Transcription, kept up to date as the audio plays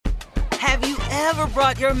Have you ever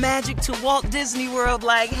brought your magic to Walt Disney World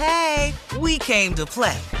like, hey, we came to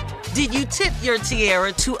play? Did you tip your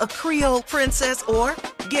tiara to a Creole princess or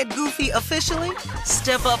get goofy officially?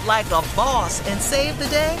 Step up like a boss and save the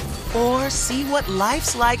day? Or see what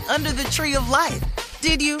life's like under the tree of life?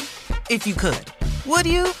 Did you? If you could. Would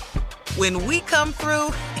you? When we come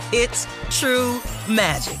through, it's true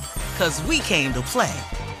magic. 'Cause we came to play.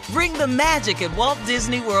 Bring the magic at Walt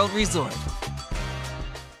Disney World Resort.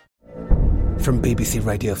 From BBC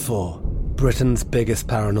Radio 4, Britain's biggest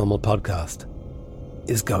paranormal podcast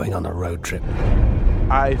is going on a road trip.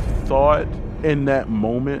 I thought in that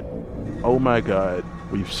moment, oh my God,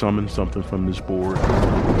 we've summoned something from this board.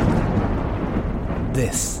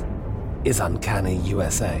 This is Uncanny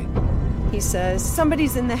USA. He says,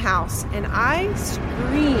 somebody's in the house, and I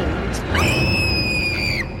screamed.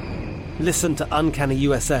 Listen to Uncanny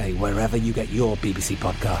USA wherever you get your BBC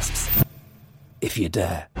podcasts, if you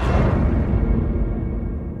dare.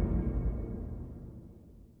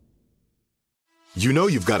 You know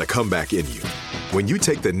you've got a comeback in you. When you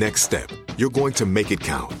take the next step, you're going to make it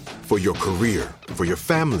count. For your career, for your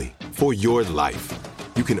family, for your life.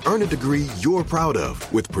 You can earn a degree you're proud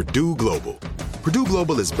of with Purdue Global. Purdue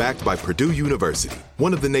Global is backed by Purdue University,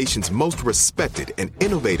 one of the nation's most respected and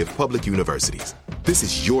innovative public universities. This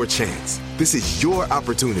is your chance. This is your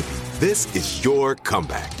opportunity. This is your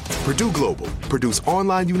comeback. Purdue Global, Purdue's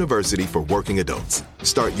online university for working adults.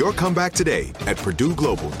 Start your comeback today at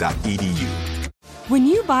purdueglobal.edu. When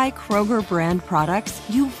you buy Kroger brand products,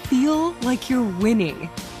 you feel like you're winning.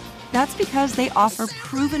 That's because they offer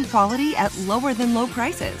proven quality at lower than low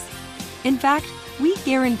prices. In fact, we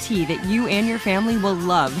guarantee that you and your family will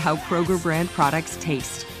love how Kroger brand products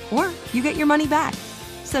taste, or you get your money back.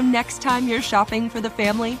 So next time you're shopping for the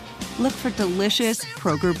family, look for delicious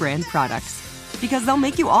Kroger brand products, because they'll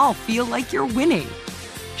make you all feel like you're winning.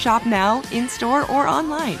 Shop now, in-store, or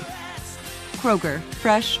online. Kroger,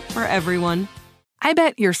 fresh for everyone. I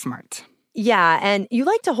bet you're smart. Yeah, and you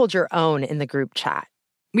like to hold your own in the group chat.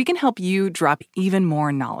 We can help you drop even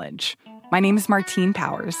more knowledge. My name is Martine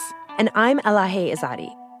Powers. And I'm Elahe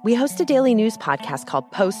Izadi. We host a daily news podcast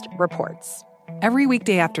called Post Reports. Every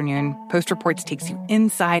weekday afternoon, Post Reports takes you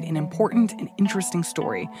inside an important and interesting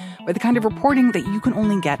story with the kind of reporting that you can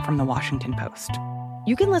only get from the Washington Post.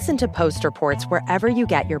 You can listen to Post Reports wherever you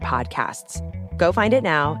get your podcasts. Go find it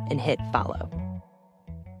now and hit follow.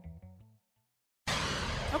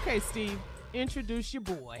 Okay, Steve, introduce your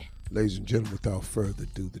boy. Ladies and gentlemen, without further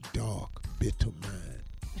ado, the dark, bitter mind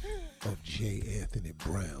of J. Anthony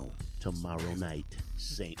Brown. Tomorrow night,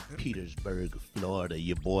 St. Petersburg, Florida.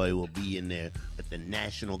 Your boy will be in there at the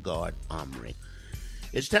National Guard Armory.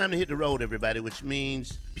 It's time to hit the road, everybody, which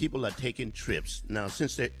means people are taking trips. Now,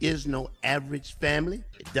 since there is no average family,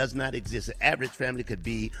 it does not exist. An average family could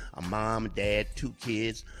be a mom, dad, 2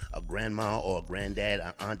 kids, a grandma or a granddad,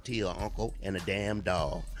 an auntie or uncle, and a damn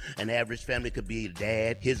dog. An average family could be a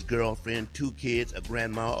dad, his girlfriend, 2 kids, a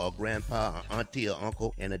grandma or grandpa, an auntie or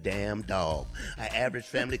uncle, and a damn dog. An average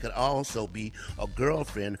family could also be a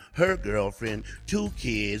girlfriend, her girlfriend, 2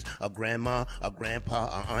 kids, a grandma, a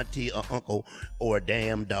grandpa, an auntie or uncle, or a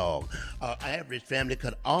damn dog. An average family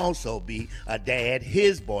could also be a dad,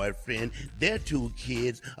 his boyfriend, their 2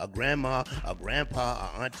 kids, a grandma, a grandpa,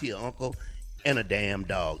 an auntie or uncle, and a damn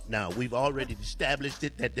dog. Now, we've already established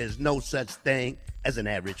it that there's no such thing as an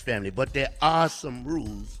average family, but there are some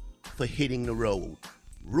rules for hitting the road.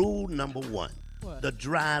 Rule number 1, what? The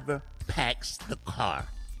driver packs the car,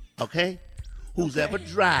 okay? Who's ever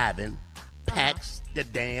driving packs the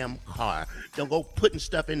damn car. Don't go putting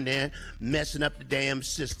stuff in there, messing up the damn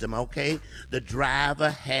system, okay? The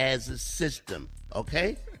driver has a system,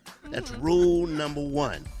 okay? That's rule number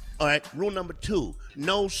 1. All right, rule number 2,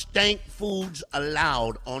 no stank foods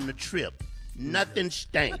allowed on the trip. Nothing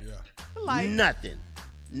stank. Nothing.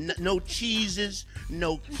 No cheeses,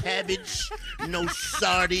 no cabbage, no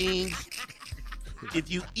sardines.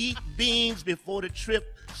 If you eat beans before the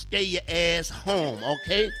trip, stay your ass home,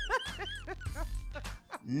 okay?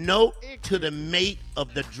 Note to the mate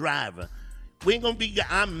of the driver. We ain't gonna be,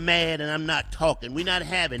 I'm mad and I'm not talking. We're not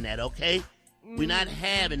having that, okay? We're not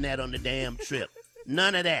having that on the damn trip.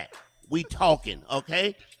 None of that. We talking,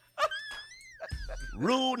 okay?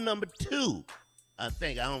 Rule number 2. I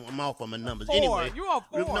think I'm off on my numbers. 4. Anyway, You're off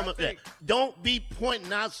 4. Number, don't be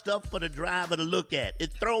pointing out stuff for the driver to look at.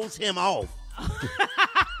 It throws him off.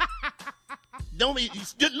 Don't be,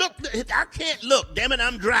 look, I can't look. Damn it,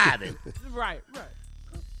 I'm driving. Right.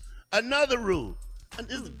 Another rule, and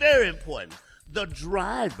this is very important. The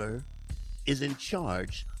driver is in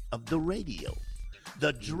charge of the radio.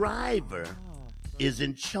 The driver is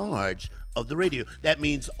in charge of the radio. That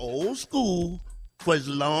means old school for as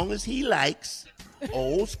long as he likes.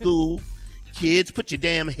 Old school. Kids, put your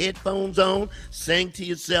damn headphones on, sing to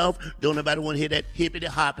yourself. Don't nobody want to hear that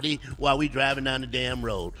hippity-hoppity while we driving down the damn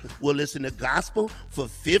road. We'll listen to gospel for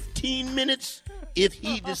 15 minutes if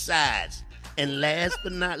he decides. And last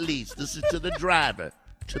but not least, this is to the driver.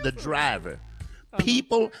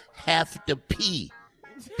 People have to pee.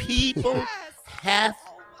 People have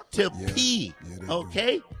to pee,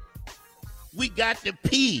 okay? We got to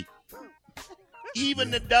pee.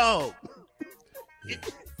 Even the dog.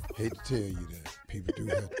 Hate to tell you that. People do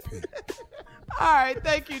have to pay. All right,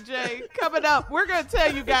 thank you, Jay. Coming up, we're going to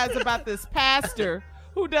tell you guys about this pastor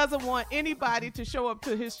who doesn't want anybody to show up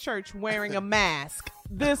to his church wearing a mask.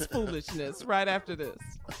 This foolishness right after this.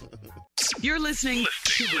 You're listening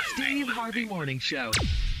to the Steve Harvey Morning Show.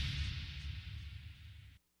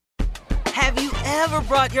 Have you ever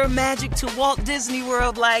brought your magic to Walt Disney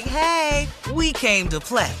World like, hey, we came to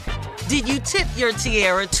play? Did you tip your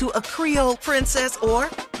tiara to a Creole princess or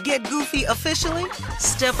get goofy officially?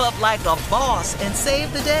 Step up like a boss and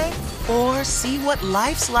save the day? Or see what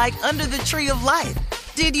life's like under the tree of life?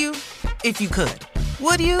 Did you? If you could.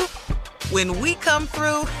 Would you? When we come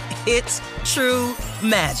through, it's true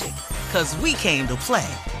magic. 'Cause we came to play.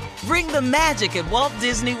 Bring the magic at Walt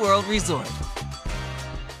Disney World Resort.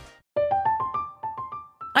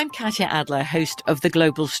 I'm Katya Adler, host of The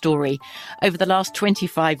Global Story. Over the last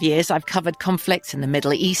 25 years, I've covered conflicts in the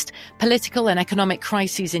Middle East, political and economic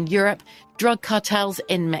crises in Europe, drug cartels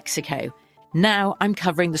in Mexico. Now I'm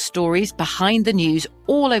covering the stories behind the news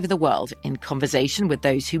all over the world in conversation with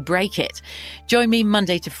those who break it. Join me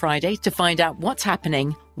Monday to Friday to find out what's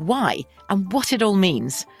happening, why, and what it all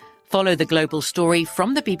means. Follow The Global Story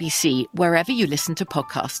from the BBC wherever you listen to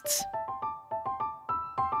podcasts.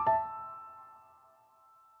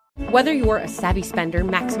 Whether you're a savvy spender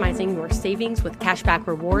maximizing your savings with cashback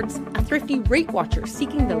rewards, a thrifty rate watcher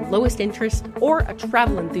seeking the lowest interest, or a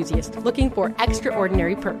travel enthusiast looking for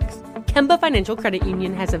extraordinary perks, Kemba Financial Credit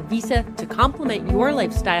Union has a visa to complement your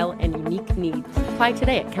lifestyle and unique needs. Apply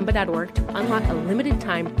today at Kemba.org to unlock a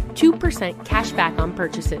limited-time 2% cash back on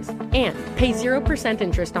purchases and pay 0%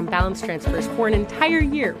 interest on balance transfers for an entire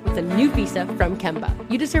year with a new visa from Kemba.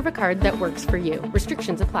 You deserve a card that works for you.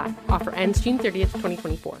 Restrictions apply. Offer ends June 30th,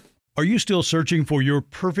 2024. Are you still searching for your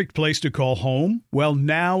perfect place to call home? Well,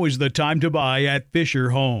 now is the time to buy at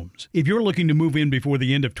Fisher Homes. If you're looking to move in before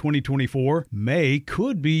the end of 2024, May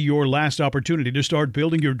could be your last opportunity to start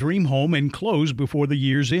building your dream home and close before the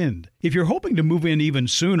year's end. If you're hoping to move in even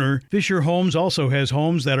sooner, Fisher Homes also has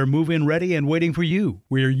homes that are move-in ready and waiting for you,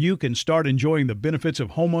 where you can start enjoying the benefits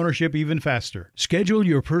of homeownership even faster. Schedule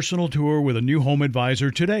your personal tour with a new home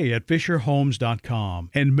advisor today at FisherHomes.com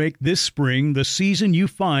and make this spring the season you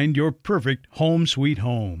find your perfect home sweet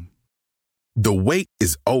home. The wait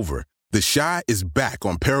is over. The Chi is back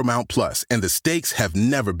on Paramount Plus, and the stakes have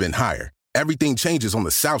never been higher. Everything changes on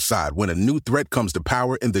the South Side when a new threat comes to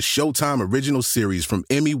power in the Showtime original series from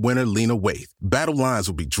Emmy winner Lena Waithe. Battle lines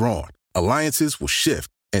will be drawn, alliances will shift,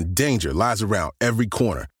 and danger lies around every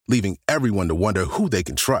corner, leaving everyone to wonder who they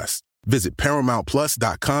can trust. Visit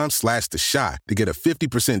ParamountPlus.com/The Chi to get a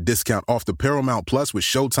 50% discount off the Paramount Plus with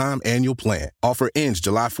Showtime annual plan. Offer ends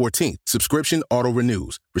July 14th. Subscription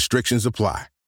auto-renews. Restrictions apply.